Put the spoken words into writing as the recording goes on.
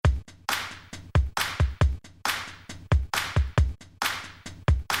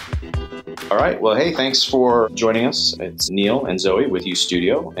All right. Well, hey, thanks for joining us. It's Neil and Zoe with U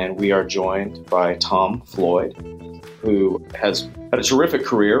Studio, and we are joined by Tom Floyd, who has had a terrific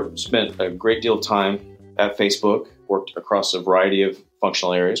career, spent a great deal of time at Facebook, worked across a variety of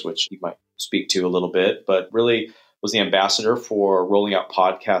functional areas, which you might speak to a little bit, but really was the ambassador for rolling out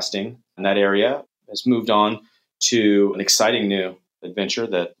podcasting in that area, has moved on to an exciting new adventure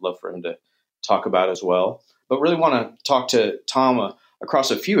that I'd love for him to talk about as well. But really want to talk to Tom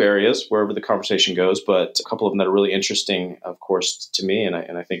across a few areas, wherever the conversation goes, but a couple of them that are really interesting, of course, to me, and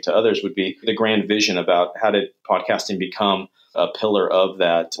I think to others, would be the grand vision about how did podcasting become a pillar of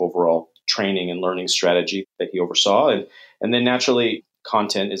that overall training and learning strategy that he oversaw. And then naturally,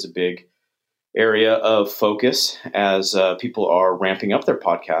 content is a big area of focus as people are ramping up their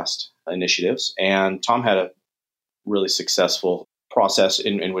podcast initiatives. And Tom had a really successful process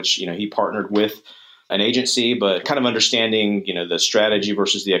in which, he partnered with an agency, but kind of understanding, the strategy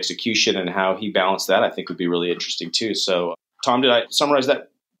versus the execution and how he balanced that, I think would be really interesting too. So, Tom, did I summarize that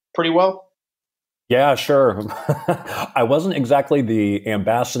pretty well? Yeah, sure. I wasn't exactly the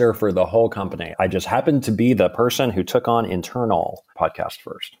ambassador for the whole company. I just happened to be the person who took on internal podcast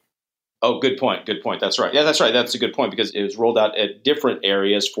first. Oh, good point. Good point. That's right. Yeah, that's right. That's a good point because it was rolled out at different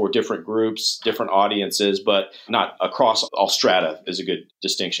areas for different groups, different audiences, but not across all strata is a good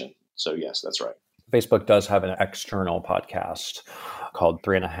distinction. So yes, that's right. Facebook does have an external podcast called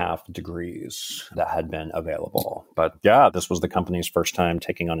 3.5 Degrees that had been available. But yeah, this was the company's first time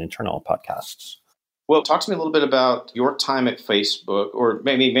taking on internal podcasts. Well, talk to me a little bit about your time at Facebook, or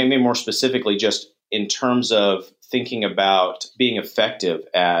maybe more specifically, just in terms of thinking about being effective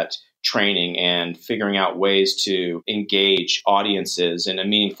at training and figuring out ways to engage audiences in a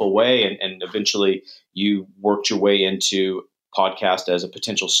meaningful way. And eventually you worked your way into podcast as a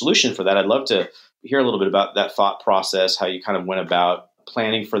potential solution for that. I'd love to hear a little bit about that thought process, how you kind of went about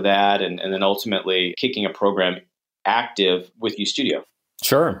planning for that, and then ultimately kicking a program active with U Studio.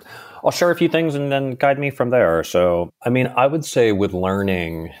 Sure. I'll share a few things and then guide me from there. So, I would say with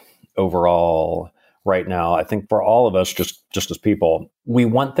learning overall right now, I think for all of us, just as people, we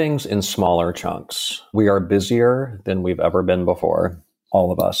want things in smaller chunks. We are busier than we've ever been before.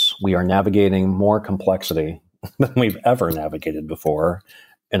 All of us. We are navigating more complexity than we've ever navigated before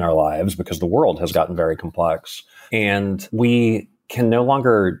in our lives because the world has gotten very complex. And we can no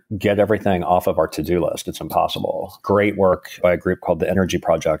longer get everything off of our to-do list. It's impossible. Great work by a group called the Energy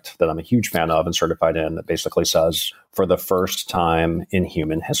Project that I'm a huge fan of and certified in that basically says, for the first time in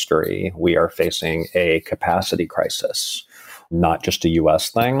human history, we are facing a capacity crisis. Not just a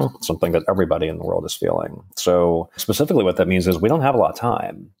US thing, something that everybody in the world is feeling. So specifically what that means is we don't have a lot of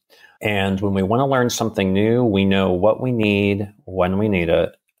time. And when we want to learn something new, we know what we need, when we need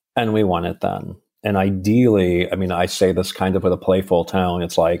it, and we want it then. And ideally, I say this kind of with a playful tone.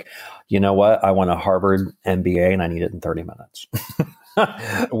 It's like, you know what? I want a Harvard MBA and I need it in 30 minutes,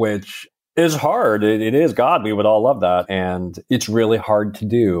 which is hard. It is. God, we would all love that. And it's really hard to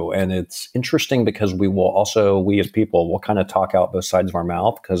do. And it's interesting because we as people will kind of talk out both sides of our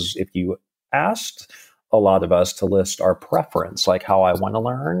mouth. Because if you asked a lot of us to list our preference, like how I want to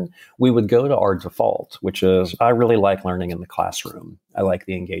learn, we would go to our default, which is I really like learning in the classroom. I like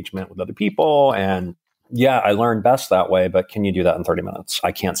the engagement with other people. And yeah, I learn best that way, but can you do that in 30 minutes?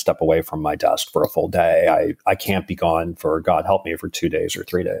 I can't step away from my desk for a full day. I can't be gone for, God help me, for 2 days or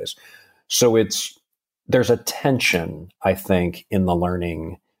 3 days. So there's a tension, I think, in the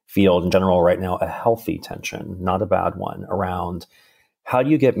learning field in general right now, a healthy tension, not a bad one, around how do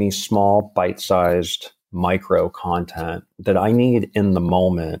you get me small, bite-sized micro content that I need in the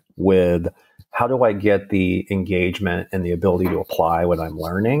moment with how do I get the engagement and the ability to apply what I'm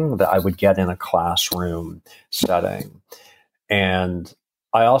learning that I would get in a classroom setting. And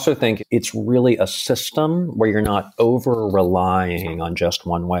I also think it's really a system where you're not over-relying on just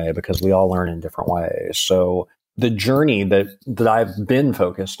one way because we all learn in different ways. So the journey that I've been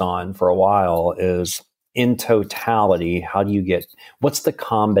focused on for a while is, in totality, what's the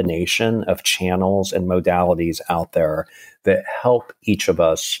combination of channels and modalities out there that help each of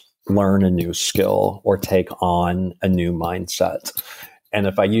us learn a new skill or take on a new mindset? And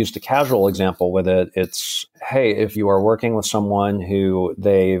if I used a casual example with it, it's, hey, if you are working with someone who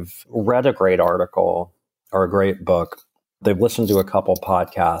they've read a great article or a great book, they've listened to a couple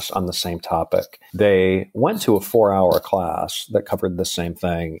podcasts on the same topic. They went to a 4-hour class that covered the same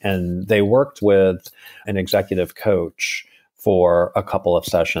thing, and they worked with an executive coach for a couple of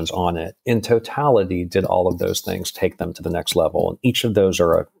sessions on it. In totality, did all of those things take them to the next level? And each of those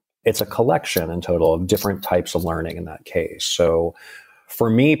it's a collection in total of different types of learning in that case. So For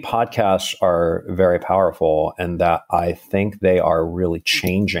me, podcasts are very powerful and that I think they are really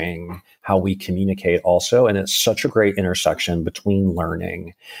changing how we communicate also. And it's such a great intersection between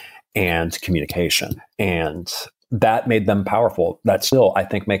learning and communication. And that made them powerful. That still, I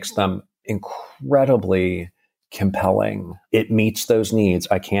think, makes them incredibly compelling. It meets those needs.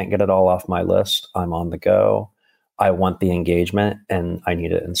 I can't get it all off my list. I'm on the go. I want the engagement and I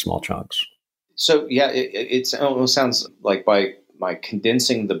need it in small chunks. So yeah, it almost sounds like by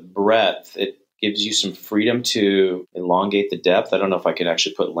condensing the breadth, it gives you some freedom to elongate the depth. I don't know if I could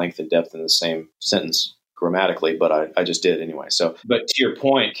actually put length and depth in the same sentence grammatically, but I just did anyway. So, but to your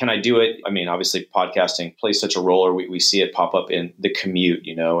point, can I do it? I mean, obviously podcasting plays such a role, or we see it pop up in the commute,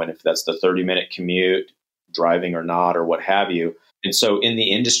 and if that's the 30-minute commute, driving or not, or what have you. And so in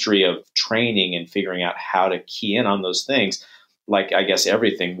the industry of training and figuring out how to key in on those things, like I guess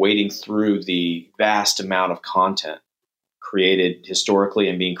everything, wading through the vast amount of content created historically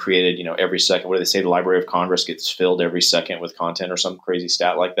and being created, every second. What do they say? The Library of Congress gets filled every second with content or some crazy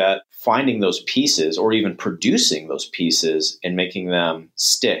stat like that. Finding those pieces or even producing those pieces and making them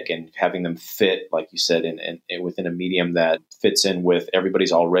stick and having them fit, like you said, in within a medium that fits in with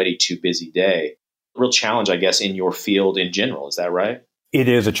everybody's already too busy day. Real challenge, I guess, in your field in general. Is that right? It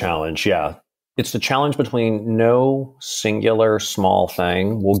is a challenge, yeah. It's the challenge between no singular small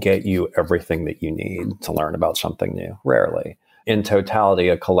thing will get you everything that you need to learn about something new. Rarely. In totality,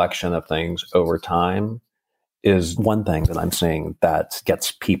 a collection of things over time is one thing that I'm seeing that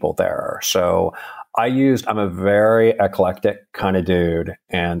gets people there. So I'm a very eclectic kind of dude,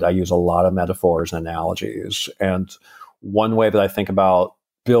 and I use a lot of metaphors and analogies. And one way that I think about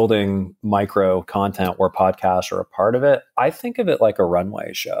building micro content where podcasts are a part of it, I think of it like a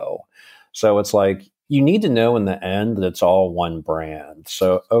runway show. So it's like, you need to know in the end that it's all one brand.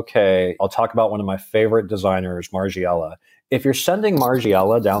 So, okay, I'll talk about one of my favorite designers, Margiela. If you're sending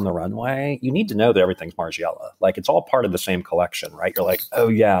Margiela down the runway, you need to know that everything's Margiela. Like, it's all part of the same collection, right? You're like, oh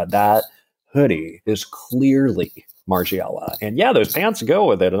yeah, that hoodie is clearly Margiela. And yeah, those pants go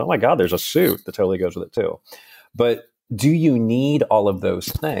with it. And oh my God, there's a suit that totally goes with it too. But do you need all of those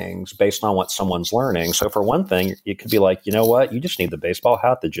things based on what someone's learning? So for one thing, it could be like, you know what? You just need the baseball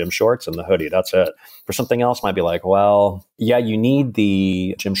hat, the gym shorts, and the hoodie. That's it. For something else, might be like, well, yeah, you need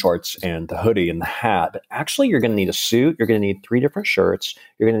the gym shorts and the hoodie and the hat, but actually you're going to need a suit. You're going to need 3 different shirts.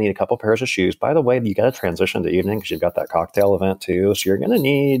 You're going to need a couple pairs of shoes. By the way, you got to transition to evening because you've got that cocktail event too. So you're going to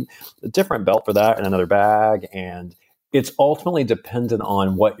need a different belt for that and another bag. And it's ultimately dependent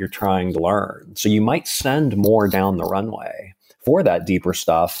on what you're trying to learn. So you might send more down the runway for that deeper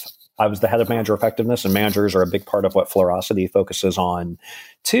stuff. I was the head of manager effectiveness, and managers are a big part of what Florosity focuses on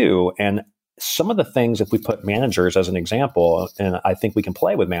too. And some of the things, if we put managers as an example, and I think we can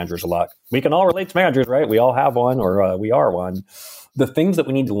play with managers a lot. We can all relate to managers, right? We all have one, or we are one. The things that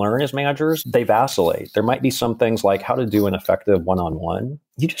we need to learn as managers, they vacillate. There might be some things like how to do an effective one-on-one.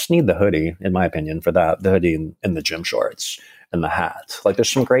 You just need the hoodie, in my opinion, for that, the hoodie and the gym shorts and the hat. Like,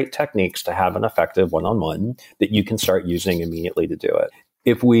 there's some great techniques to have an effective one-on-one that you can start using immediately to do it.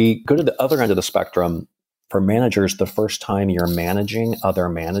 If we go to the other end of the spectrum, for managers, the first time you're managing other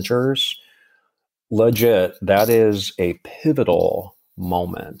managers, legit, that is a pivotal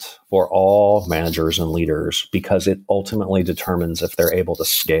moment for all managers and leaders because it ultimately determines if they're able to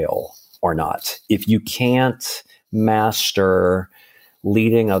scale or not. If you can't master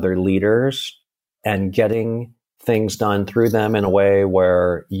leading other leaders and getting things done through them in a way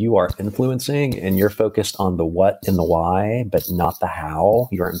where you are influencing and you're focused on the what and the why, but not the how,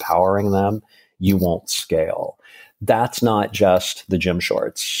 you're empowering them, you won't scale. That's not just the gym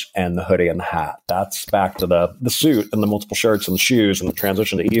shorts and the hoodie and the hat. That's back to the suit and the multiple shirts and the shoes and the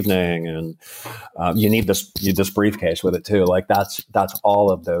transition to evening. And you need this briefcase with it too. Like that's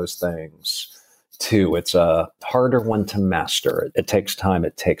all of those things too. It's a harder one to master. It takes time.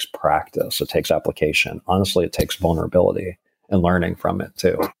 It takes practice. It takes application. Honestly, it takes vulnerability and learning from it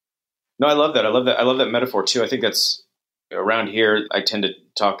too. No, I love that. I love that metaphor too. I think that's around here. I tend to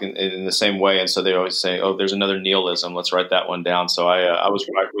talk in the same way. And so they always say, oh, there's another Nealism. Let's write that one down. So I was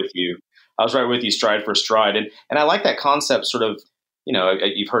right with you. I was right with you stride for stride. And I like that concept sort of,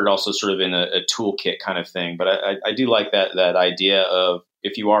 you've heard it also sort of in a toolkit kind of thing. But I do like that idea of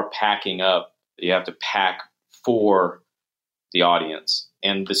if you are packing up, you have to pack for the audience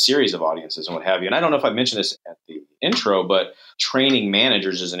and the series of audiences and what have you. And I don't know if I mentioned this at the intro, but training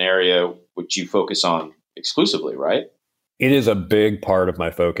managers is an area which you focus on exclusively, right? It is a big part of my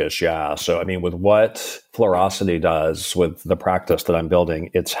focus, yeah. So, I mean, with what Florosity does with the practice that I'm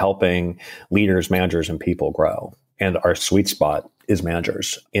building, it's helping leaders, managers, and people grow. And our sweet spot is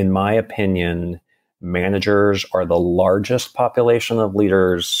managers. In my opinion, managers are the largest population of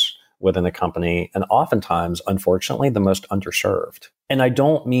leaders within a company, and oftentimes, unfortunately, the most underserved. And I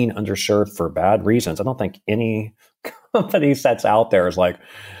don't mean underserved for bad reasons. I don't think any company sets out there is like,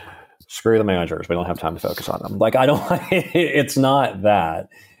 screw the managers, we don't have time to focus on them. Like, I don't, it's not that.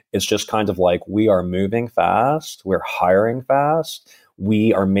 It's just kind of like, we are moving fast, we're hiring fast,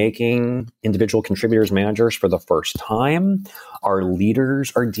 we are making individual contributors managers for the first time. Our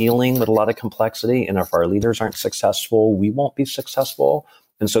leaders are dealing with a lot of complexity, and if our leaders aren't successful, we won't be successful.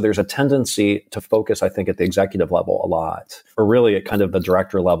 And so there's a tendency to focus, I think, at the executive level a lot, or really at kind of the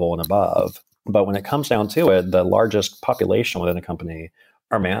director level and above. But when it comes down to it, the largest population within a company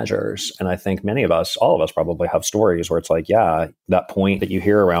are managers. And I think many of us, all of us probably have stories where it's like, yeah, that point that you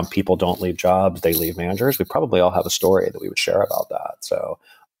hear around people don't leave jobs, they leave managers. We probably all have a story that we would share about that. So,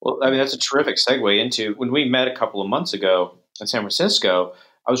 well, I mean, that's a terrific segue into when we met a couple of months ago in San Francisco.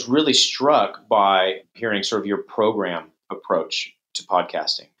 I was really struck by hearing sort of your program approach to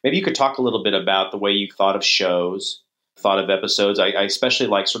podcasting. Maybe you could talk a little bit about the way you thought of shows, thought of episodes. I especially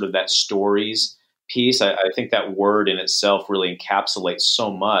like sort of that stories piece. I think that word in itself really encapsulates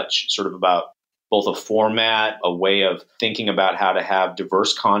so much sort of about both a format, a way of thinking about how to have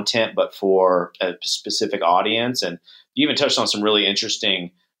diverse content, but for a specific audience. And you even touched on some really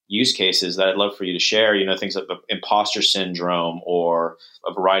interesting use cases that I'd love for you to share, you know, things like imposter syndrome or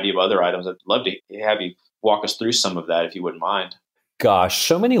a variety of other items. I'd love to have you walk us through some of that if you wouldn't mind. Gosh,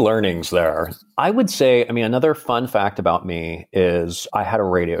 so many learnings there. I would say, I mean, another fun fact about me is I had a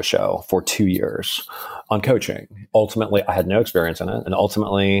radio show for 2 years on coaching. Ultimately, I had no experience in it, and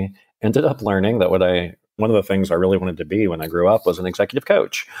ultimately ended up learning that one of the things I really wanted to be when I grew up was an executive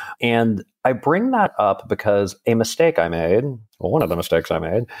coach. And I bring that up because a mistake I made, well, one of the mistakes I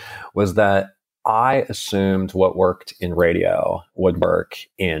made was that I assumed what worked in radio would work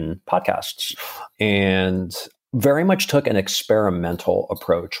in podcasts. And very much took an experimental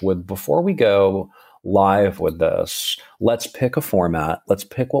approach with, before we go live with this, let's pick a format, let's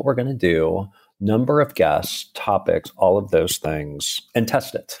pick what we're going to do, number of guests, topics, all of those things, and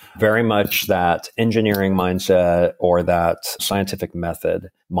test it. Very much that engineering mindset or that scientific method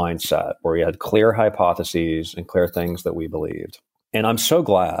mindset where we had clear hypotheses and clear things that we believed. And I'm so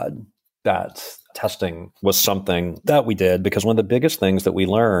glad that testing was something that we did, because one of the biggest things that we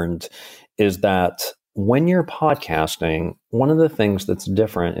learned is that when you're podcasting, one of the things that's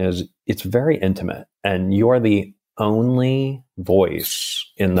different is it's very intimate, and you're the only voice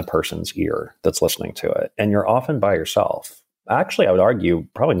in the person's ear that's listening to it. And you're often by yourself. Actually, I would argue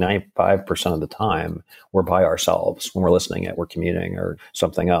probably 95% of the time we're by ourselves when we're listening it, we're commuting or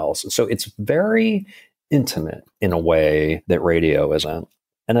something else. So it's very intimate in a way that radio isn't.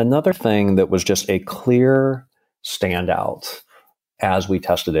 And another thing that was just a clear standout as we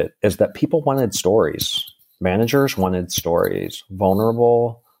tested it is that people wanted stories. Managers wanted stories,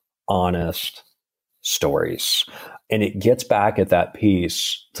 vulnerable, honest stories. And it gets back at that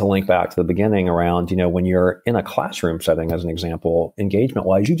piece to link back to the beginning around, you know, when you're in a classroom setting, as an example,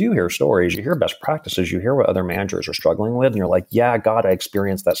 engagement-wise, you do hear stories, you hear best practices, you hear what other managers are struggling with, and you're like, yeah, God, I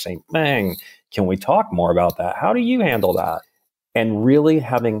experienced that same thing. Can we talk more about that? How do you handle that? And really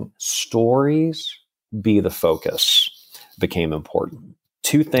having stories be the focus became important.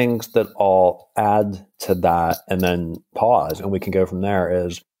 Two things that I'll add to that and then pause, and we can go from there,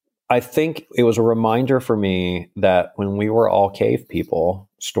 is I think it was a reminder for me that when we were all cave people,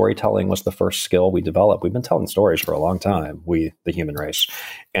 storytelling was the first skill we developed. We've been telling stories for a long time, we, the human race,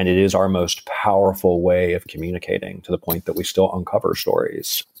 and it is our most powerful way of communicating, to the point that we still uncover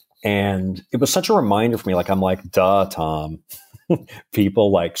stories. And it was such a reminder for me, like, I'm like, duh, Tom,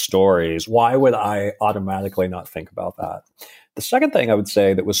 people like stories. Why would I automatically not think about that? The second thing I would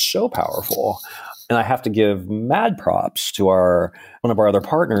say that was so powerful, and I have to give mad props to one of our other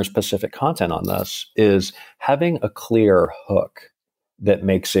partners, Pacific Content, on this, is having a clear hook that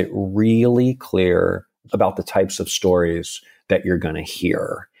makes it really clear about the types of stories that you're going to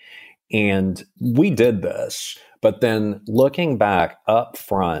hear. And we did this, but then looking back up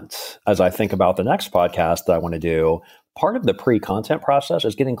front, as I think about the next podcast that I want to do, part of the pre-content process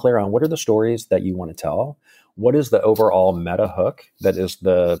is getting clear on what are the stories that you want to tell. What is the overall meta hook that is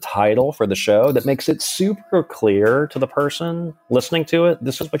the title for the show that makes it super clear to the person listening to it?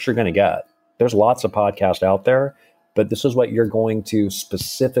 This is what you're going to get. There's lots of podcasts out there, but this is what you're going to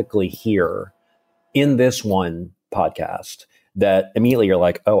specifically hear in this one podcast, that immediately you're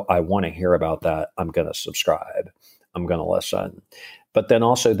like, oh, I want to hear about that. I'm going to subscribe. I'm going to listen. But then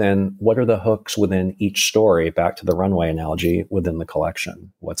also what are the hooks within each story, back to the runway analogy, within the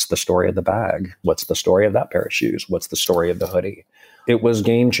collection? What's the story of the bag? What's the story of that pair of shoes? What's the story of the hoodie? It was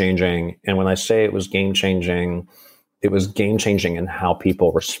game changing. And when I say it was game changing in how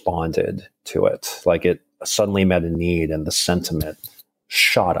people responded to it. Like it suddenly met a need, and the sentiment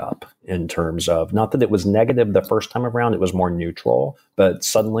shot up in terms of, not that it was negative the first time around, it was more neutral, but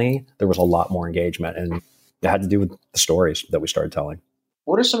suddenly there was a lot more engagement, and it had to do with the stories that we started telling.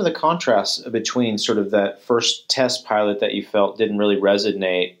 What are some of the contrasts between sort of that first test pilot that you felt didn't really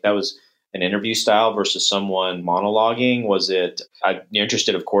resonate? That was an interview style versus someone monologuing? Was it, I'm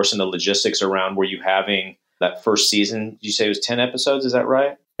interested, of course, in the logistics around, were you having that first season, did you say it was 10 episodes? Is that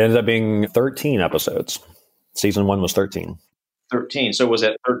right? It ended up being 13 episodes. Season 1 was 13. 13. So was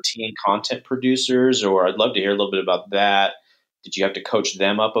that 13 content producers, or I'd love to hear a little bit about that. Did you have to coach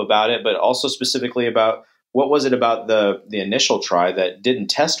them up about it? But also specifically about, what was it about the initial try that didn't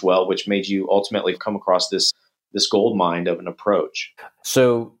test well, which made you ultimately come across this gold mine of an approach?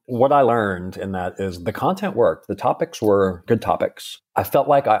 So what I learned in that is the content worked. The topics were good topics. I felt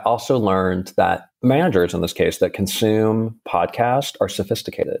like I also learned that managers, in this case, that consume podcasts are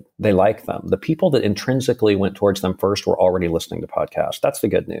sophisticated. They like them. The people that intrinsically went towards them first were already listening to podcasts. That's the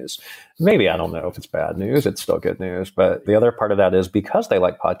good news. Maybe, I don't know if it's bad news. It's still good news. But the other part of that is, because they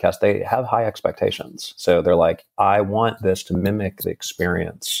like podcasts, they have high expectations. So they're like, I want this to mimic the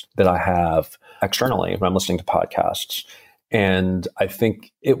experience that I have externally when I'm listening to podcasts. And I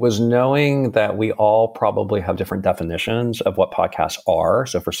think it was knowing that we all probably have different definitions of what podcasts are.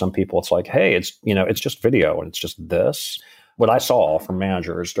 So for some people, it's like, hey, it's just video and it's just this. What I saw from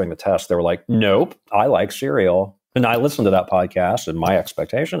managers during the test, they were like, nope, I like Serial. And I listened to that podcast, and my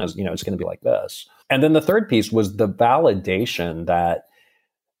expectation is, it's going to be like this. And then the third piece was the validation that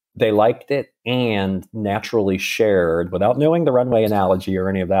they liked it and naturally shared, without knowing the runway analogy or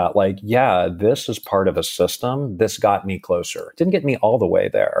any of that. Like, yeah, this is part of a system. This got me closer. Didn't get me all the way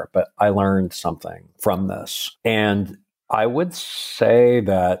there, but I learned something from this. And I would say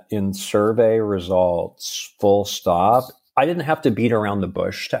that in survey results, full stop, I didn't have to beat around the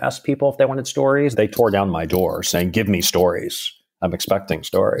bush to ask people if they wanted stories. They tore down my door saying, give me stories. I'm expecting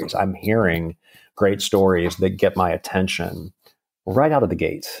stories. I'm hearing great stories that get my attention right out of the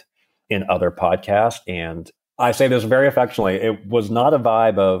gate in other podcasts. And I say this very affectionately, it was not a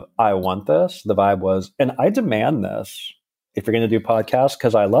vibe of, I want this. The vibe was, and I demand this if you're going to do podcasts,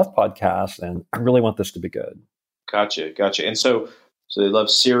 because I love podcasts and I really want this to be good. Gotcha. And so they love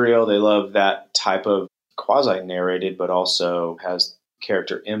Serial. They love that type of quasi-narrated, but also has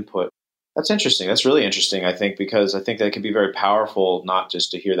character input. That's interesting. That's really interesting, I think, because I think that can be very powerful, not just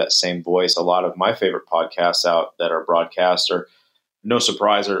to hear that same voice. A lot of my favorite podcasts out that are broadcast are, no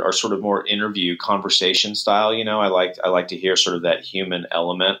surprise, are sort of more interview conversation style. I like to hear sort of that human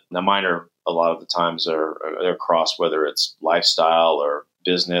element. Now, mine are a lot of the times they're across, whether it's lifestyle or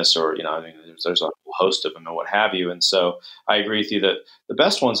business or, there's a whole host of them and what have you. And so I agree with you that the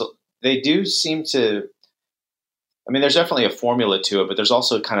best ones, they do seem to, there's definitely a formula to it, but there's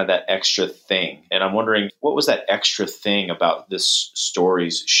also kind of that extra thing. And I'm wondering, what was that extra thing about this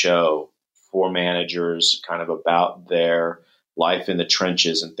stories show for managers, kind of about their life in the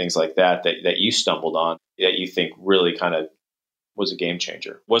trenches and things like that you stumbled on, that you think really kind of was a game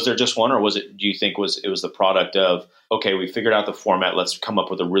changer? Was there just one, or do you think it was the product of, okay, we figured out the format, let's come up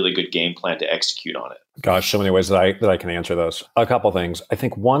with a really good game plan to execute on it? Gosh, so many ways that I can answer those. A couple things. I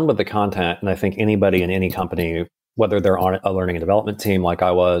think one, with the content, and I think anybody in any company, whether they're on a learning and development team like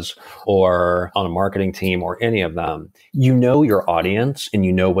I was, or on a marketing team, or any of them, you know your audience and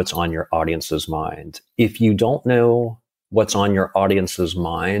you know what's on your audience's mind. If you don't know what's on your audience's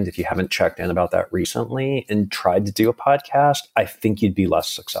mind, if you haven't checked in about that recently and tried to do a podcast, I think you'd be less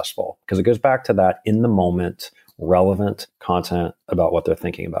successful, because it goes back to that in the moment, relevant content about what they're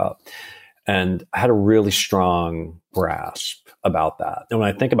thinking about. And I had a really strong grasp about that. And when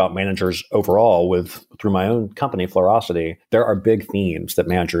I think about managers overall through my own company, Florosity, there are big themes that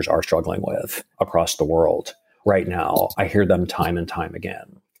managers are struggling with across the world right now. I hear them time and time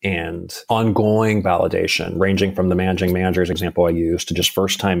again. And ongoing validation, ranging from the managing managers example I used to just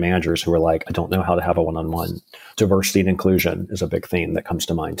first-time managers who are like, I don't know how to have a one-on-one. Diversity and inclusion is a big theme that comes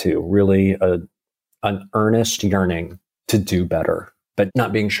to mind too. Really an earnest yearning to do better, but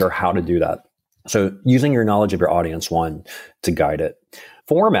not being sure how to do that. So using your knowledge of your audience, one, to guide it.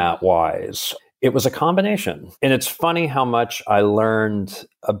 Format-wise, It was a combination. And it's funny how much I learned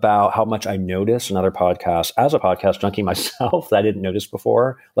about how much I notice in other podcasts as a podcast junkie myself that I didn't notice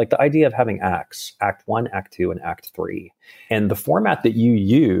before. Like the idea of having acts, act 1, act 2, and act 3. And the format that you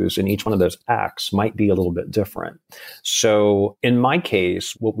use in each one of those acts might be a little bit different. So in my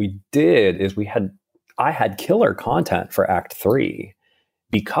case, what we did is I had killer content for act 3.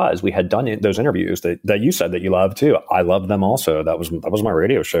 Because we had done those interviews that you said that you love too. I love them also. That was my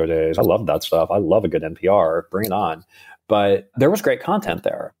radio show days. I love that stuff. I love a good NPR. Bring it on. But there was great content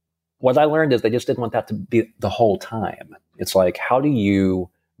there. What I learned is they just didn't want that to be the whole time. It's like, how do you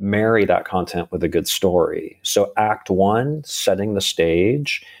marry that content with a good story? So act 1, setting the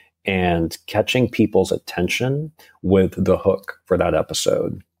stage and catching people's attention with the hook for that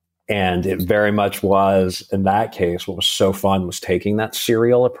episode. And it very much was, in that case, what was so fun was taking that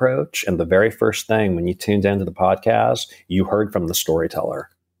serial approach. And the very first thing when you tuned into the podcast, you heard from the storyteller.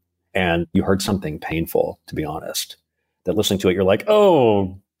 And you heard something painful, to be honest. That listening to it, you're like,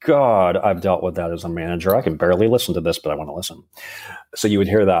 oh, God, I've dealt with that as a manager. I can barely listen to this, but I want to listen. So you would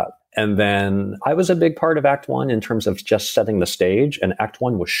hear that. And then I was a big part of Act 1 in terms of just setting the stage. And Act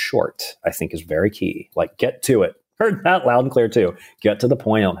 1 was short, I think is very key. Like, get to it. Heard that loud and clear too. Get to the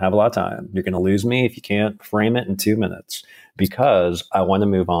point. I don't have a lot of time. You're going to lose me if you can't frame it in 2 minutes, because I want to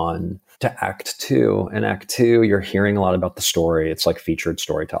move on to Act 2. And Act 2, you're hearing a lot about the story. It's like featured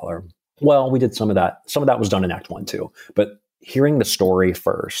storyteller. Well, we did some of that. Some of that was done in Act 1 too. But hearing the story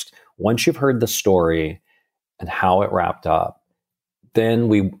first, once you've heard the story and how it wrapped up,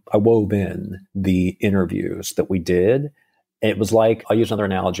 then I wove in the interviews that we did. It was like, I'll use another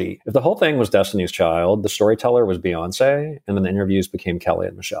analogy. If the whole thing was Destiny's Child, the storyteller was Beyonce, and then the interviews became Kelly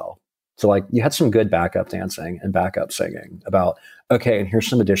and Michelle. So like you had some good backup dancing and backup singing about, okay, and here's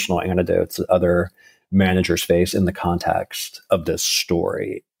some additional anecdotes that other managers face in the context of this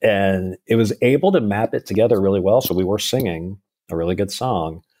story. And it was able to map it together really well. So we were singing a really good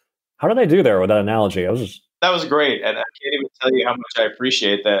song. How did I do there with that analogy? That was great. And I can't even tell you how much I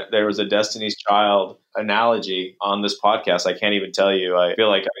appreciate that there was a Destiny's Child analogy on this podcast. I can't even tell you. I feel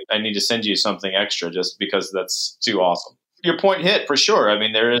like I need to send you something extra just because that's too awesome. Your point hit for sure. I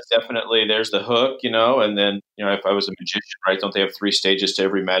mean, there's the hook, and then, if I was a magician, right, don't they have 3 stages to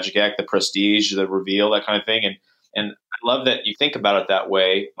every magic act, the prestige, the reveal, that kind of thing. And I love that you think about it that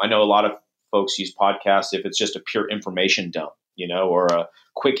way. I know a lot of folks use podcasts if it's just a pure information dump, or a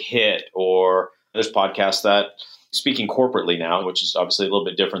quick hit, or there's podcasts that, speaking corporately now, which is obviously a little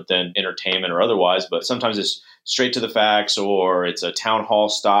bit different than entertainment or otherwise, but sometimes it's straight to the facts or it's a town hall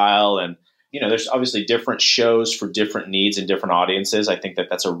style. And, there's obviously different shows for different needs and different audiences. I think that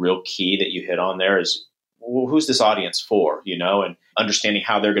that's a real key that you hit on there is, well, who's this audience for, and understanding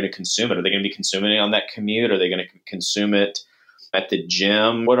how they're going to consume it. Are they going to be consuming it on that commute? Are they going to consume it at the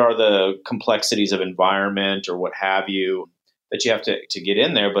gym? What are the complexities of environment or what have you that you have to get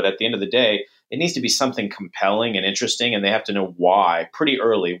in there? But at the end of the day, it needs to be something compelling and interesting, and they have to know why pretty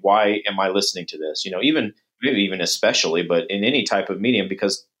early. Why am I listening to this? Even especially, but in any type of medium,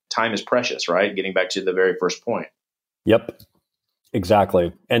 because time is precious, right? Getting back to the very first point. Yep,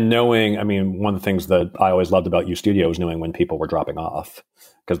 exactly. And knowing, one of the things that I always loved about UStudio was knowing when people were dropping off,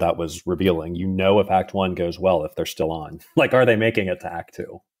 because that was revealing. If Act 1 goes well, if they're still on. Like, are they making it to Act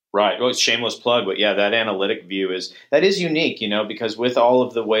 2? Right. Well, it's shameless plug, but yeah, that analytic view is unique, because with all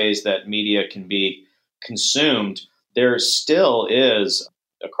of the ways that media can be consumed, there still is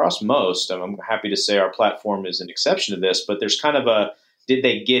across most. I'm happy to say our platform is an exception to this, but there's kind of a, did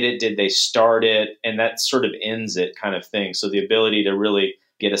they get it? Did they start it? And that sort of ends it kind of thing. So the ability to really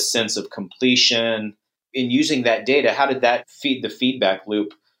get a sense of completion in using that data, how did that feed the feedback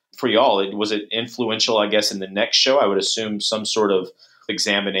loop for y'all? Was it influential, I guess, in the next show? I would assume some sort of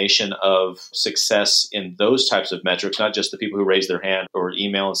examination of success in those types of metrics, not just the people who raise their hand or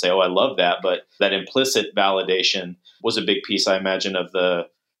email and say, oh, I love that, but that implicit validation was a big piece, I imagine, of the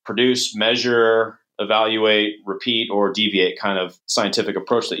produce, measure, evaluate, repeat, or deviate kind of scientific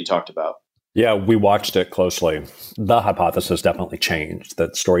approach that you talked about. Yeah, we watched it closely. The hypothesis definitely changed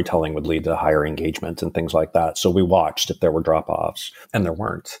that storytelling would lead to higher engagement and things like that. So we watched if there were drop-offs, and there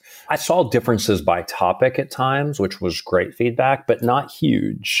weren't. I saw differences by topic at times, which was great feedback, but not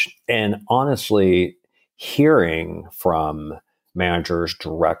huge. And honestly, hearing from managers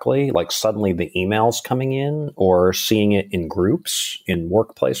directly, like suddenly the emails coming in or seeing it in groups, in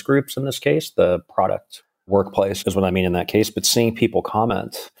workplace groups in this case, the product workplace is what I mean in that case, but seeing people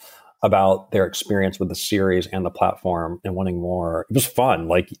comment about their experience with the series and the platform and wanting more. It was fun.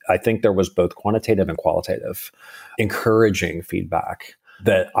 Like, I think there was both quantitative and qualitative encouraging feedback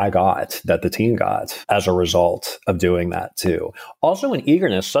that I got, that the team got as a result of doing that too. Also in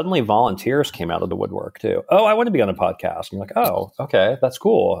eagerness, suddenly volunteers came out of the woodwork too. Oh, I want to be on a podcast. And you're like, oh, okay, that's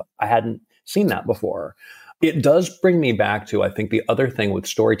cool. I hadn't seen that before. It does bring me back to, I think the other thing with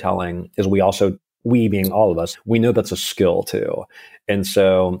storytelling is we being all of us, we know that's a skill too. And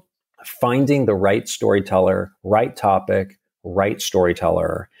so finding the right storyteller, right topic, right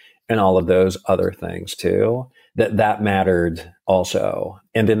storyteller, and all of those other things too, that mattered also.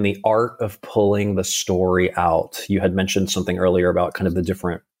 And then the art of pulling the story out. You had mentioned something earlier about kind of the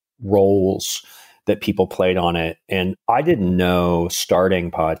different roles that people played on it. And I didn't know starting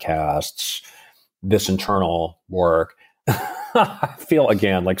podcasts, this internal work. I feel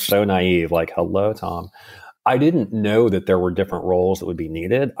again like so naive, like, hello, Tom. I didn't know that there were different roles that would be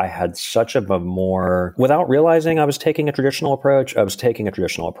needed. I had such of a more, without realizing I was taking a traditional approach,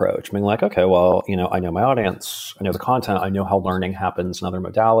 being like, okay, well, I know my audience, I know the content, I know how learning happens in other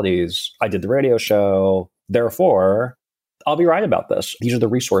modalities. I did the radio show. Therefore, I'll be right about this. These are the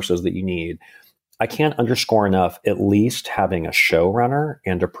resources that you need. I can't underscore enough, at least having a showrunner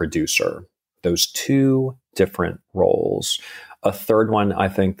and a producer, those two different roles. A third one, I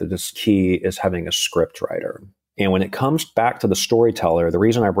think that is key, is having a script writer. And when it comes back to the storyteller, the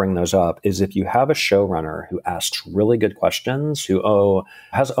reason I bring those up is if you have a showrunner who asks really good questions, who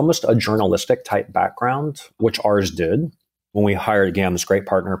has almost a journalistic type background, which ours did. When we hired, again, this great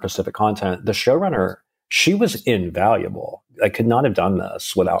partner, Pacific Content, the showrunner, she was invaluable. I could not have done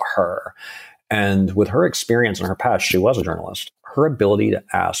this without her. And with her experience in her past, she was a journalist. Her ability to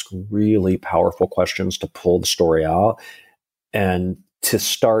ask really powerful questions to pull the story out and to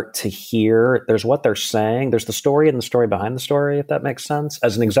start to hear, there's what they're saying, there's the story and the story behind the story, if that makes sense.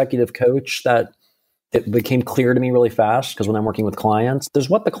 As an executive coach, that it became clear to me really fast, because when I'm working with clients, there's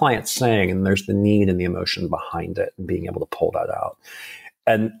what the client's saying and there's the need and the emotion behind it, and being able to pull that out.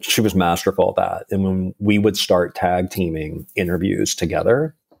 And she was masterful at that. And when we would start tag teaming interviews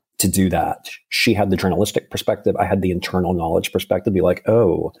together to do that, she had the journalistic perspective, I had the internal knowledge perspective, be like,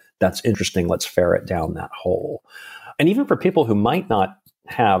 oh, that's interesting, let's ferret down that hole. And even for people who might not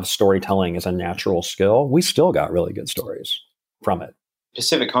have storytelling as a natural skill, we still got really good stories from it.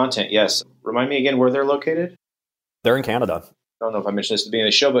 Pacific Content, yes. Remind me again where they're located? They're in Canada. I don't know if I mentioned this at the beginning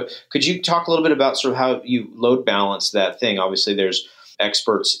of the show, but could you talk a little bit about sort of how you load balance that thing? Obviously, there's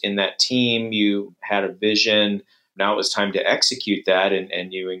experts in that team. You had a vision. Now it was time to execute that,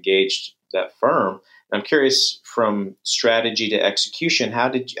 and you engaged that firm. And I'm curious, from strategy to execution, how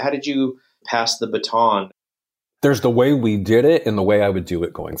did you pass the baton? There's the way we did it and the way I would do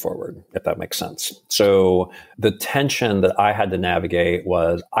it going forward, if that makes sense. So the tension that I had to navigate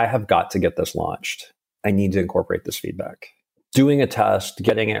was, I have got to get this launched. I need to incorporate this feedback. Doing a test,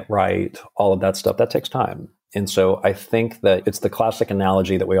 getting it right, all of that stuff, that takes time. And so I think that it's the classic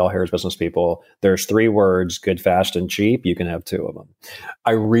analogy that we all hear as business people. There's 3 words, good, fast, and cheap. You can have 2 of them.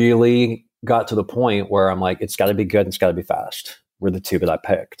 I really got to the point where I'm like, it's got to be good and it's got to be fast. Were the 2 that I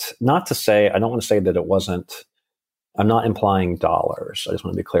picked. Not to say, I don't want to say that it wasn't, I'm not implying dollars. I just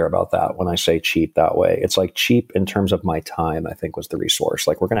want to be clear about that when I say cheap that way. It's like cheap in terms of my time, I think was the resource.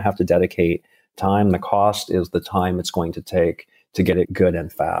 Like, we're going to have to dedicate time. The cost is the time it's going to take to get it good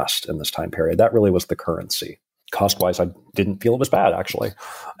and fast in this time period. That really was the currency. Cost-wise, I didn't feel it was bad, actually,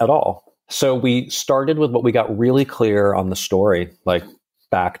 at all. So we started with what we got really clear on the story, like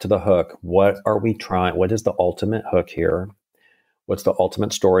back to the hook. What are we trying? What is the ultimate hook here? What's the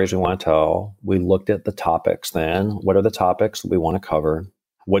ultimate stories we want to tell? We looked at the topics then. What are the topics that we want to cover?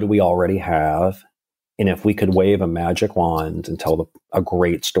 What do we already have? And if we could wave a magic wand and tell a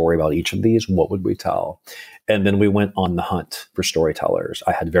great story about each of these, what would we tell? And then we went on the hunt for storytellers.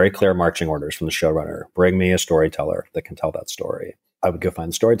 I had very clear marching orders from the showrunner. Bring me a storyteller that can tell that story. I would go find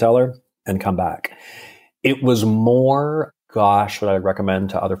the storyteller and come back. It was more, gosh, what I would recommend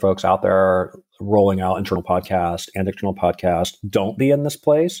to other folks out there rolling out internal podcast and external podcast. Don't be in this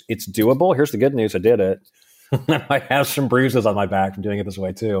place. It's doable. Here's the good news. I did it. I have some bruises on my back from doing it this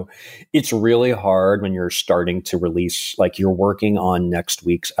way too. It's really hard when you're starting to release, like you're working on next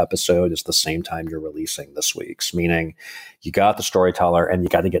week's episode is the same time you're releasing this week's, meaning you got the storyteller and you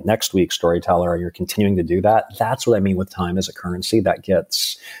got to get next week's storyteller and you're continuing to do that. That's what I mean with time as a currency. That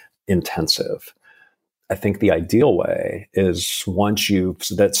gets intensive. I think the ideal way is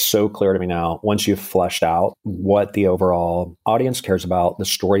that's so clear to me now, once you've fleshed out what the overall audience cares about, the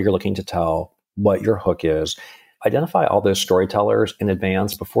story you're looking to tell, what your hook is, identify all those storytellers in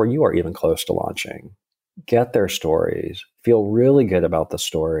advance before you are even close to launching. Get their stories, feel really good about the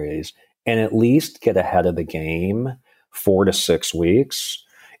stories, and at least get ahead of the game 4 to 6 weeks.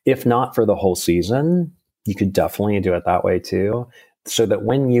 If not for the whole season, you could definitely do it that way too. so that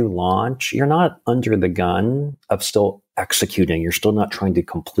when you launch, you're not under the gun of still executing. You're still not trying to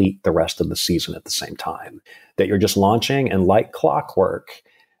complete the rest of the season at the same time, that you're just launching. And like clockwork,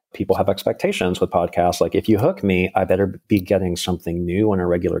 people have expectations with podcasts. Like, if you hook me, I better be getting something new on a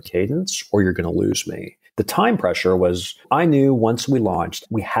regular cadence or you're going to lose me. The time pressure was, I knew once we launched,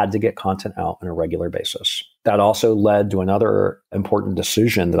 we had to get content out on a regular basis. That also led to another important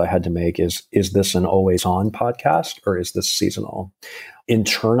decision that I had to make is this an always on podcast or is this seasonal?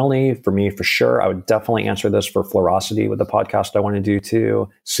 Internally, for me, for sure, I would definitely answer this for Florosity with the podcast I want to do too.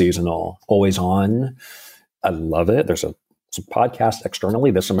 Seasonal, always on. I love it. There's a podcast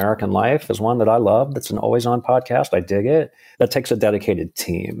externally. This American Life is one that I love. That's an always on podcast. I dig it. That takes a dedicated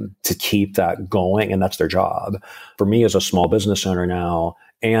team to keep that going. And that's their job. For me as a small business owner now,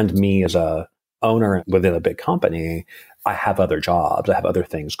 and me as a owner within a big company, I have other jobs. I have other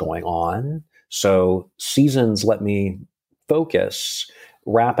things going on. So seasons let me focus,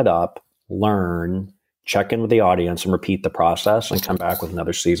 wrap it up, learn, check in with the audience and repeat the process and come back with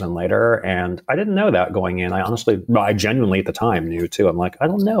another season later. And I didn't know that going in. I genuinely at the time knew too. I'm like, I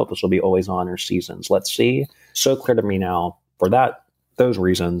don't know if this will be always on or seasons. Let's see. So clear to me now for those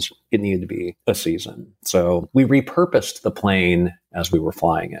reasons, it needed to be a season. So we repurposed the plane as we were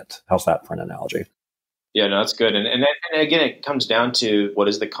flying it. How's that for an analogy? Yeah, no, that's good. And again, it comes down to what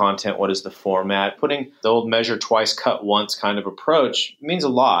is the content? What is the format? Putting the old measure twice, cut once kind of approach means a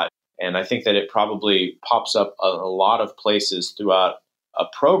lot. And I think that it probably pops up a lot of places throughout a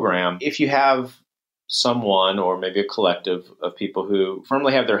program. If you have someone or maybe a collective of people who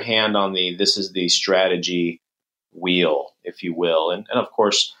firmly have their hand on this is the strategy wheel, if you will. And of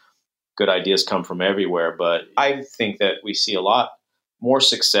course, good ideas come from everywhere. But I think that we see a lot more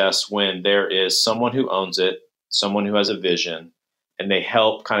success when there is someone who owns it, someone who has a vision, and they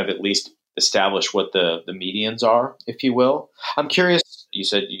help kind of at least establish what the medians are, if you will. I'm curious, you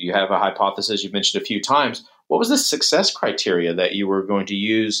said you have a hypothesis you've mentioned a few times. What was the success criteria that you were going to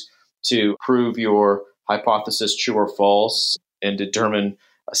use to prove your hypothesis true or false and determine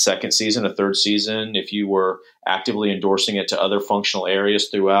a second season, a third season, if you were actively endorsing it to other functional areas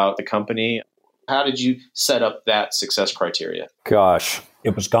throughout the company? How did you set up that success criteria? Gosh,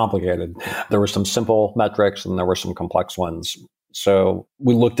 it was complicated. There were some simple metrics and there were some complex ones. So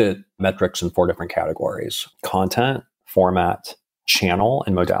we looked at metrics in 4 different categories: content, format, channel,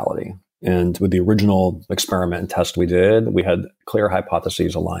 and modality. And with the original experiment and test we did, we had clear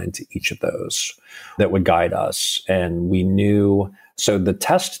hypotheses aligned to each of those that would guide us. And we knew, so the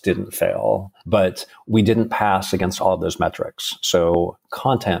test didn't fail, but we didn't pass against all of those metrics. So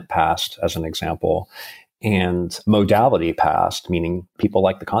content passed as an example, and modality passed, meaning people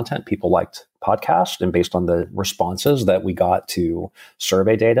liked the content, people liked podcast. And based on the responses that we got to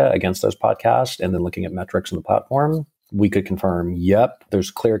survey data against those podcasts, and then looking at metrics in the platform, we could confirm, yep,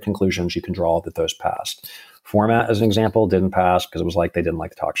 there's clear conclusions you can draw that those passed. Format, as an example, didn't pass because it was like they didn't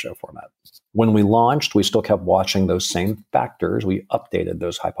like the talk show format. When we launched, we still kept watching those same factors. We updated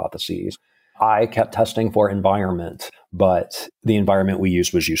those hypotheses. I kept testing for environment, but the environment we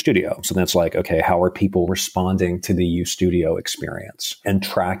used was UStudio. So that's like, okay, how are people responding to the UStudio experience and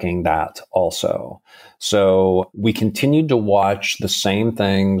tracking that also? So we continued to watch the same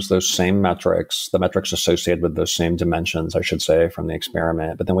things, those same metrics, the metrics associated with those same dimensions, I should say, from the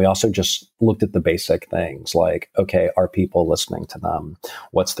experiment. But then we also just looked at the basic things like, okay, are people listening to them?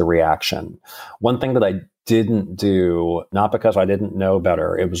 What's the reaction? One thing that I didn't do, not because I didn't know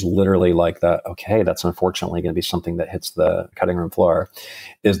better, it was literally like that, okay, that's unfortunately going to be something that hits the cutting room floor,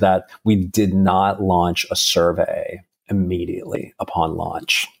 is that we did not launch a survey immediately upon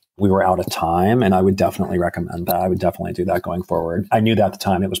launch. We were out of time, and I would definitely recommend that. I would definitely do that going forward. I knew that at the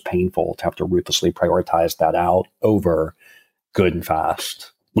time it was painful to have to ruthlessly prioritize that out over good and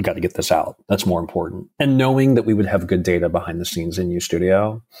fast. We got to get this out. That's more important. And knowing that we would have good data behind the scenes in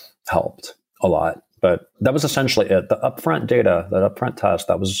UStudio helped a lot. But that was essentially it. The upfront data, that upfront test,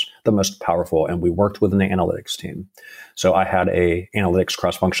 that was the most powerful. And we worked with an analytics team. So I had a analytics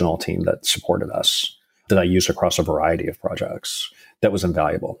cross-functional team that supported us, that I used across a variety of projects. That was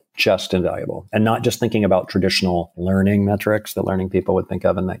invaluable, just invaluable. And not just thinking about traditional learning metrics that learning people would think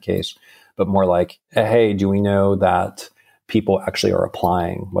of in that case, but more like, hey, do we know that people actually are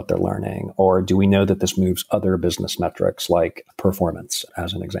applying what they're learning? Or do we know that this moves other business metrics like performance,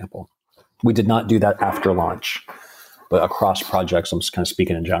 as an example? We did not do that after launch, but across projects, I'm just kind of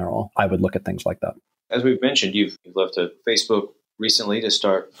speaking in general, I would look at things like that. As we've mentioned, you've left a Facebook recently to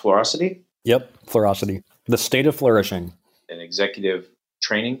start Florosity. Yep, Florosity, the state of flourishing. An executive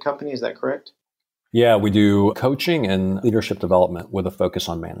training company, is that correct? Yeah, we do coaching and leadership development with a focus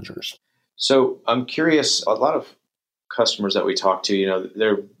on managers. So I'm curious, a lot of customers that we talk to,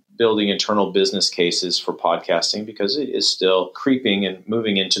 they're building internal business cases for podcasting because it is still creeping and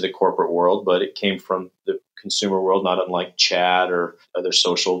moving into the corporate world, but it came from the consumer world, not unlike chat or other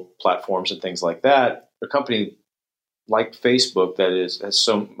social platforms and things like that. A company like Facebook that has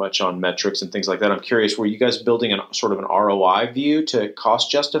so much on metrics and things like that. I'm curious, were you guys building sort of an ROI view to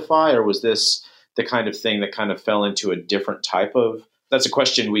cost justify, or was this the kind of thing that kind of fell into a different type of? That's a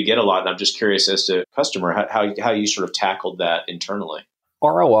question we get a lot, and I'm just curious as to customer how you sort of tackled that internally.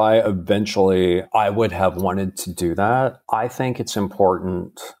 ROI, eventually, I would have wanted to do that. I think it's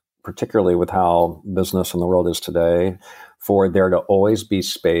important, particularly with how business in the world is today, for there to always be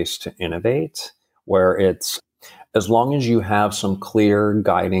space to innovate, where it's, as long as you have some clear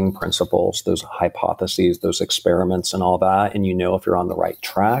guiding principles, those hypotheses, those experiments and all that, and you know if you're on the right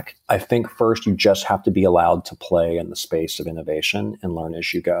track, I think first you just have to be allowed to play in the space of innovation and learn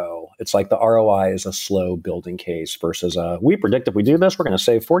as you go. It's like the ROI is a slow building case versus we predict if we do this, we're going to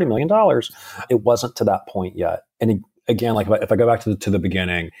save $40 million. It wasn't to that point yet. And again, like if I go back to the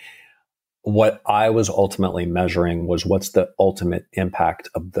beginning, what I was ultimately measuring was what's the ultimate impact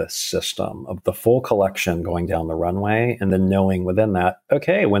of the system, of the full collection going down the runway, and then knowing within that,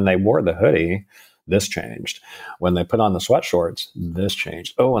 okay, when they wore the hoodie, this changed. When they put on the sweatshorts, this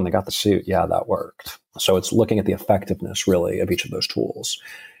changed. Oh, when they got the suit, yeah, that worked. So it's looking at the effectiveness, really, of each of those tools.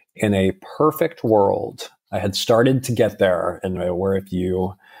 In a perfect world, I had started to get there, and where if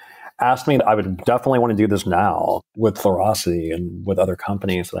you asked me, I would definitely want to do this now with Thoracity and with other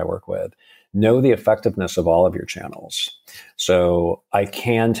companies that I work with. Know the effectiveness of all of your channels. So I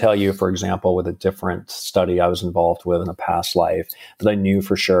can tell you, for example, with a different study I was involved with in a past life, that I knew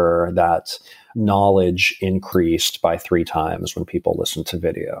for sure that knowledge increased by 3 times when people listened to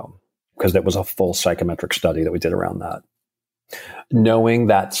video, because that was a full psychometric study that we did around that. Knowing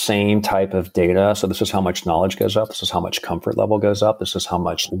that same type of data, so this is how much knowledge goes up, this is how much comfort level goes up, this is how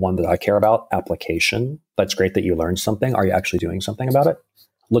much, one that I care about, application. That's great that you learned something. Are you actually doing something about it?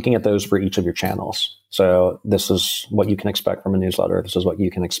 Looking at those for each of your channels. So this is what you can expect from a newsletter. This is what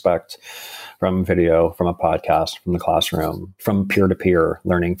you can expect from video, from a podcast, from the classroom, from peer-to-peer,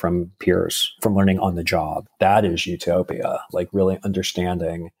 learning from peers, from learning on the job. That is utopia, like really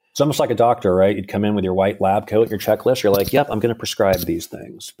understanding. It's almost like a doctor, right? You'd come in with your white lab coat, your checklist. You're like, yep, I'm going to prescribe these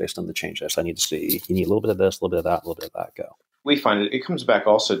things based on the changes I need to see. You need a little bit of this, a little bit of that, a little bit of that, go. We find it comes back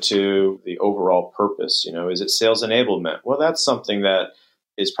also to the overall purpose. Is it sales enablement? Well, that's something that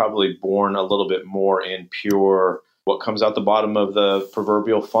is probably born a little bit more in pure what comes out the bottom of the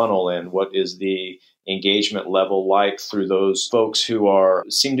proverbial funnel and what is the engagement level like through those folks who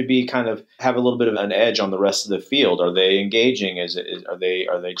seem to be kind of have a little bit of an edge on the rest of the field. Are they engaging? Are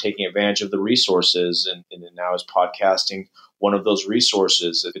they taking advantage of the resources? And now is podcasting one of those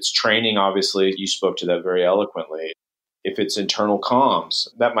resources? If it's training, obviously, you spoke to that very eloquently. If it's internal comms,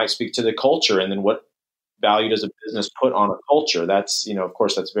 that might speak to the culture. And then what value does a business put on a culture? That's, of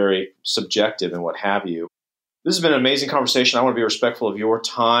course, that's very subjective and what have you. This has been an amazing conversation. I want to be respectful of your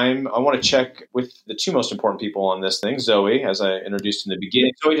time. I want to check with the 2 most important people on this thing. Zoe, as I introduced in the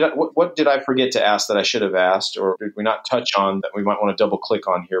beginning. Zoe, what did I forget to ask that I should have asked, or did we not touch on that we might want to double click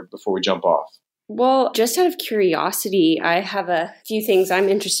on here before we jump off? Well, just out of curiosity, I have a few things I'm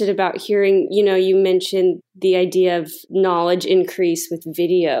interested about hearing. You mentioned the idea of knowledge increase with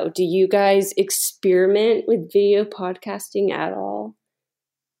video. Do you guys experiment with video podcasting at all?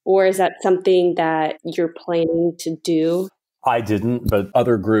 Or is that something that you're planning to do? I didn't, but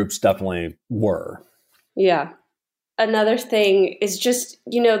other groups definitely were. Yeah. Another thing is just,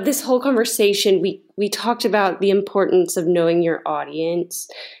 this whole conversation, we talked about the importance of knowing your audience.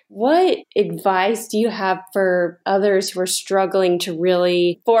 What advice do you have for others who are struggling to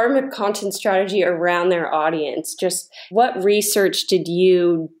really form a content strategy around their audience? Just what research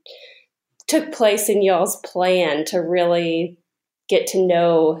took place in y'all's plan to really get to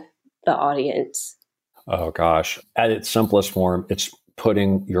know the audience? Oh gosh. At its simplest form, it's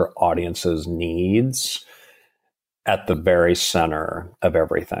putting your audience's needs at the very center of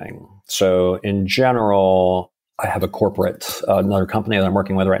everything. So in general, I have another company that I'm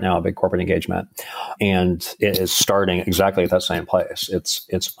working with right now, a big corporate engagement, and it is starting exactly at that same place.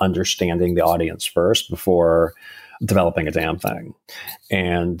 It's understanding the audience first before developing a damn thing.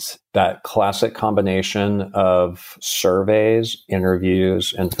 And that classic combination of surveys,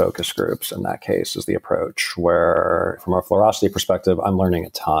 interviews, and focus groups in that case is the approach, where from a Thoracity perspective, I'm learning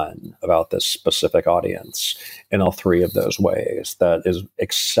a ton about this specific audience in all 3 of those ways. That is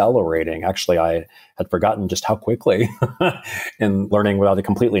accelerating. Actually, I had forgotten just how quickly in learning without a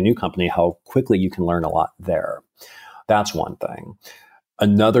completely new company, how quickly you can learn a lot there. That's one thing.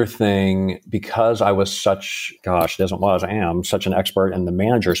 Another thing, because I was such, gosh, it isn't was, I am such an expert in the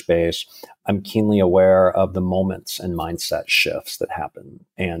manager space, I'm keenly aware of the moments and mindset shifts that happen.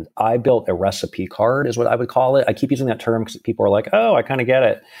 And I built a recipe card, is what I would call it. I keep using that term because people are like, oh, I kind of get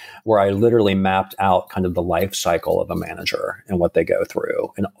it. Where I literally mapped out kind of the life cycle of a manager and what they go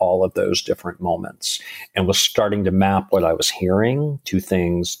through in all of those different moments, and was starting to map what I was hearing to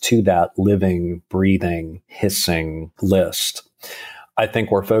things, to that living, breathing, hissing list. I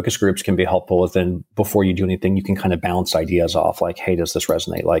think where focus groups can be helpful within, before you do anything, you can kind of bounce ideas off like, hey, does this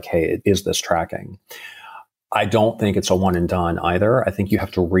resonate? Like, hey, is this tracking? I don't think it's a one and done either. I think you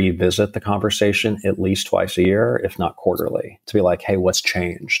have to revisit the conversation at least twice a year, if not quarterly, to be like, hey, what's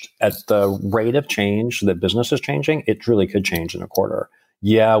changed? At the rate of change that business is changing, it really could change in a quarter.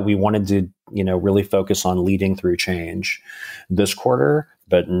 Yeah, we wanted to, really focus on leading through change this quarter,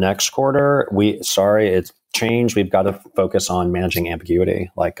 but next quarter, it's changed. We've got to focus on managing ambiguity.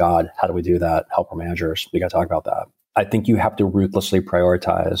 Like, God, how do we do that? Help our managers. We got to talk about that. I think you have to ruthlessly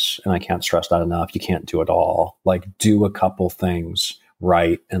prioritize, and I can't stress that enough. You can't do it all. Like, do a couple things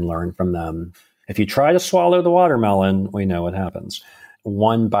right and learn from them. If you try to swallow the watermelon, we know what happens.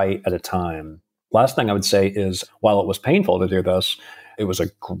 One bite at a time. Last thing I would say is, while it was painful to do this, it was a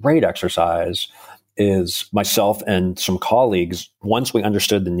great exercise. Is myself and some colleagues, once we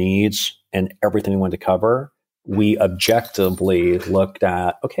understood the needs and everything we wanted to cover, we objectively looked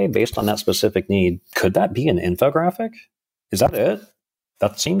at, okay, based on that specific need, could that be an infographic? Is that it?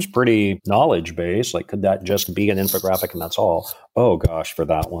 That seems pretty knowledge-based. Like, could that just be an infographic and that's all? Oh, gosh, for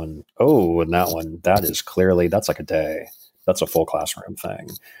that one. Oh, and that one, that's like a day. That's a full classroom thing.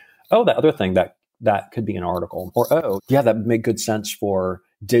 Oh, that other thing, that could be an article. Or, oh, yeah, that would make good sense for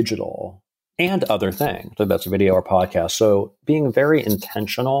digital and other things. So that's a video or podcast. So being very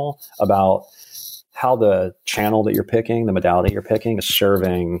intentional about how the channel that you're picking, the modality you're picking, is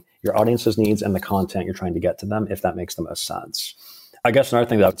serving your audience's needs and the content you're trying to get to them, if that makes the most sense. I guess another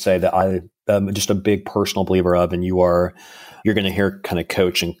thing that I would say that I am just a big personal believer of, and you're going to hear kind of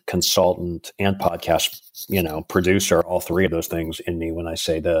coach and consultant and podcast, producer, all three of those things in me when I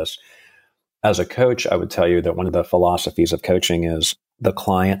say this. As a coach, I would tell you that one of the philosophies of coaching is the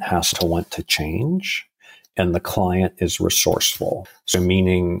client has to want to change, and the client is resourceful. So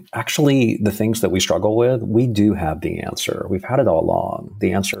meaning, actually, the things that we struggle with, we do have the answer. We've had it all along.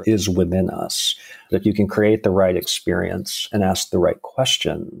 The answer is within us. If you can create the right experience and ask the right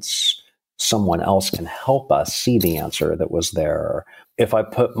questions, someone else can help us see the answer that was there. If I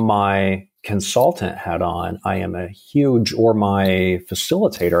put my consultant hat on, I am or my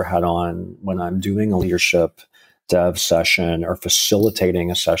facilitator hat on when I'm doing a leadership dev session or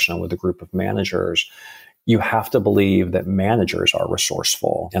facilitating a session with a group of managers. You have to believe that managers are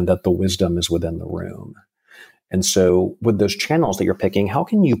resourceful and that the wisdom is within the room. And so with those channels that you're picking, how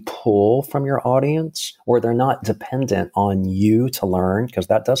can you pull from your audience where they're not dependent on you to learn? Because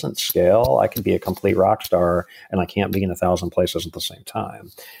that doesn't scale. I can be a complete rock star and I can't be in 1,000 places at the same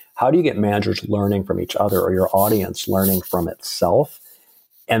time. How do you get managers learning from each other, or your audience learning from itself?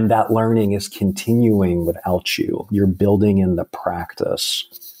 And that learning is continuing without you. You're building in the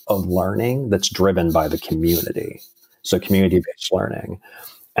practice of learning that's driven by the community. So community-based learning.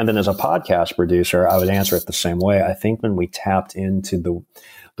 And then as a podcast producer, I would answer it the same way. I think when we tapped into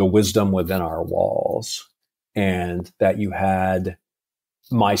the wisdom within our walls, and that you had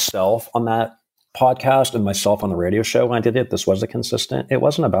myself on that podcast and myself on the radio show when I did it, this was a consistent. It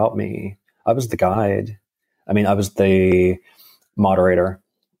wasn't about me. I was the guide. I was the moderator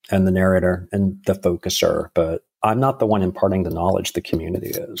and the narrator and the focuser, but I'm not the one imparting the knowledge. The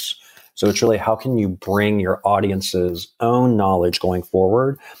community is. So it's really, how can you bring your audience's own knowledge going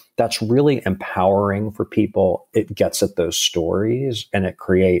forward? That's really empowering for people. It gets at those stories and it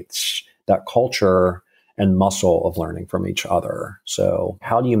creates that culture and muscle of learning from each other. So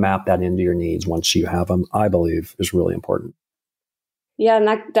how do you map that into your needs once you have them, I believe, is really important. Yeah, and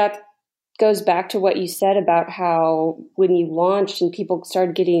that goes back to what you said about how when you launched and people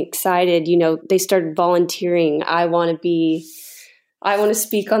started getting excited, they started volunteering. I want to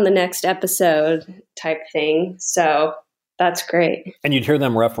speak on the next episode type thing. So that's great. And you'd hear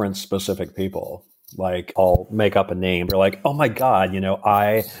them reference specific people. Like, I'll make up a name. They're like, oh my God,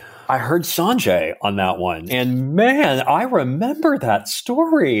 I heard Sanjay on that one. And man, I remember that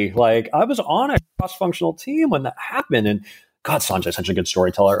story. Like, I was on a cross-functional team when that happened. And God, Sanjay's such a good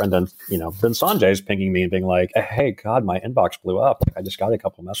storyteller. And then, then Sanjay's pinging me and being like, hey, God, my inbox blew up. Like, I just got a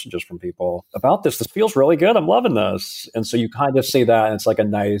couple messages from people about this. This feels really good. I'm loving this. And so you kind of see that. And it's like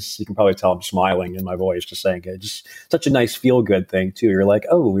you can probably tell I'm smiling in my voice, just saying it. Just such a nice feel good thing too. You're like,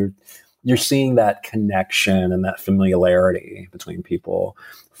 oh, you're seeing that connection and that familiarity between people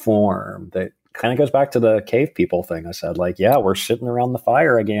form that kind of goes back to the cave people thing I said. Like, yeah, we're sitting around the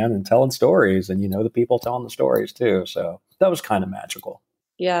fire again and telling stories, and the people telling the stories too. So that was kind of magical.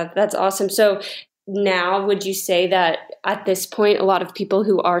 Yeah, that's awesome. So now would you say that at this point, a lot of people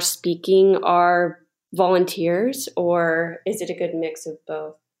who are speaking are volunteers, or is it a good mix of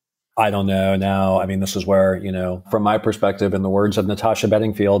both? I don't know now. I mean, this is where, from my perspective, in the words of Natasha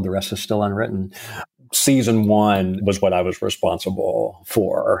Bedingfield, the rest is still unwritten. Season 1 was what I was responsible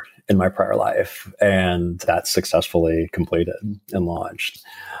for in my prior life, and that's successfully completed and launched.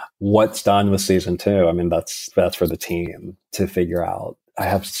 What's done with season 2? I mean, that's for the team to figure out. I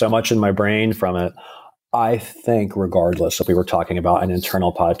have so much in my brain from it. I think regardless if we were talking about an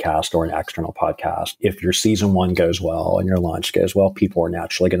internal podcast or an external podcast, if your season 1 goes well and your launch goes well, people are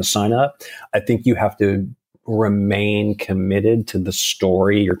naturally going to sign up. I think you have to remain committed to the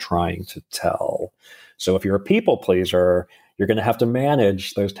story you're trying to tell. So if you're a people pleaser, you're going to have to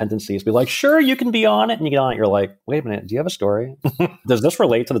manage those tendencies. Be like, sure, you can be on it. And you get on it. You're like, wait a minute, do you have a story? Does this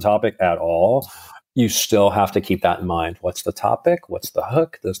relate to the topic at all? You still have to keep that in mind. What's the topic? What's the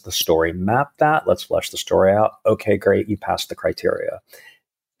hook? Does the story map that? Let's flesh the story out. Okay, great. You passed the criteria.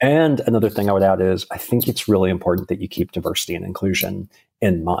 And another thing I would add is I think it's really important that you keep diversity and inclusion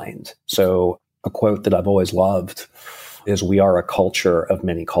in mind. So a quote that I've always loved is, we are a culture of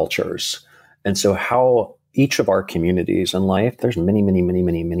many cultures. And so how each of our communities in life, there's many, many, many,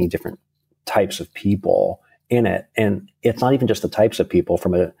 many, many different types of people in it. And it's not even just the types of people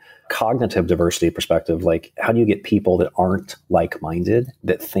from a cognitive diversity perspective. Like, how do you get people that aren't like-minded,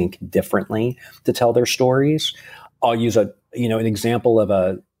 that think differently to tell their stories? I'll use an example of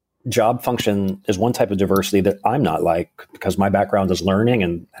a job function is one type of diversity that I'm not like, because my background is learning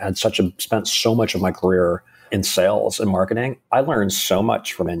and spent so much of my career in sales and marketing. I learned so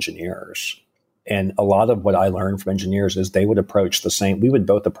much from engineers. And a lot of what I learned from engineers is we would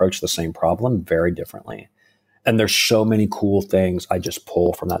both approach the same problem very differently. And there's so many cool things I just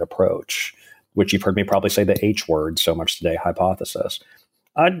pull from that approach, which you've heard me probably say the H word so much today, hypothesis.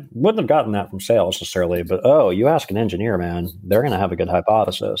 I wouldn't have gotten that from sales necessarily, but you ask an engineer, man, they're going to have a good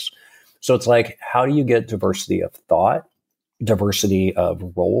hypothesis. So it's like, how do you get diversity of thought, diversity of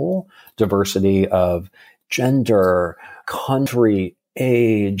role, diversity of gender, country,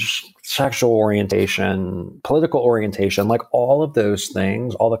 age, sexual orientation, political orientation, like all of those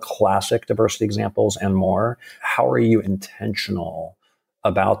things, all the classic diversity examples and more. How are you intentional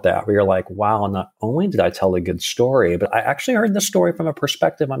about that? Where you're like, wow, not only did I tell a good story, but I actually heard this story from a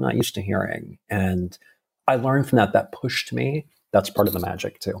perspective I'm not used to hearing. And I learned from that pushed me. That's part of the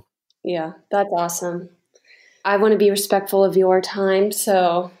magic too. Yeah, that's awesome. I want to be respectful of your time,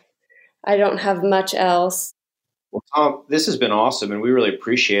 so I don't have much else. Well, Tom, this has been awesome, and we really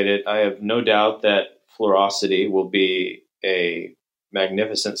appreciate it. I have no doubt that Florosity will be a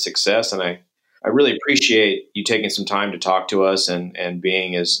magnificent success, and I really appreciate you taking some time to talk to us and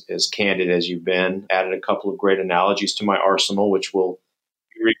being as candid as you've been. Added a couple of great analogies to my arsenal, which will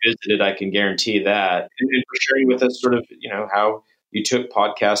be revisited, I can guarantee that. And for sharing with us sort of, how you took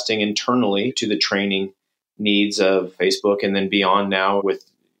podcasting internally to the training needs of Facebook and then beyond now with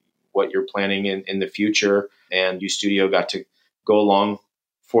what you're planning in the future. And Ustudio got to go along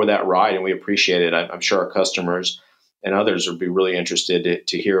for that ride, and we appreciate it. I'm sure our customers and others would be really interested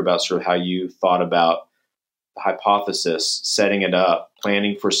to hear about sort of how you thought about the hypothesis, setting it up,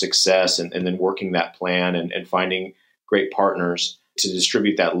 planning for success, and then working that plan and finding great partners to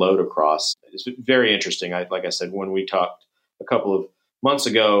distribute that load across. It's very interesting. Like I said, when we talked a couple of months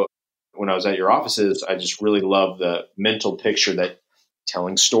ago, when I was at your offices, I just really love the mental picture that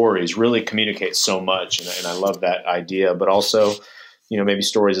telling stories really communicates so much. And I love that idea, but also, maybe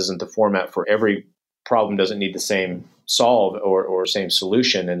stories isn't the format for every problem, doesn't need the same solve or same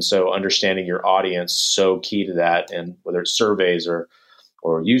solution. And so understanding your audience, so key to that. And whether it's surveys or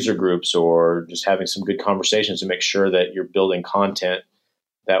user groups or just having some good conversations to make sure that you're building content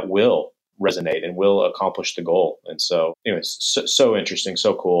that will resonate and will accomplish the goal. And so anyways, so interesting,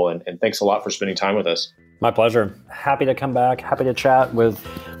 so cool. And thanks a lot for spending time with us. My pleasure. Happy to come back. Happy to chat with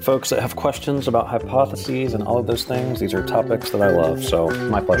folks that have questions about hypotheses and all of those things. These are topics that I love. So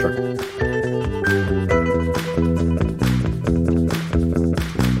my pleasure.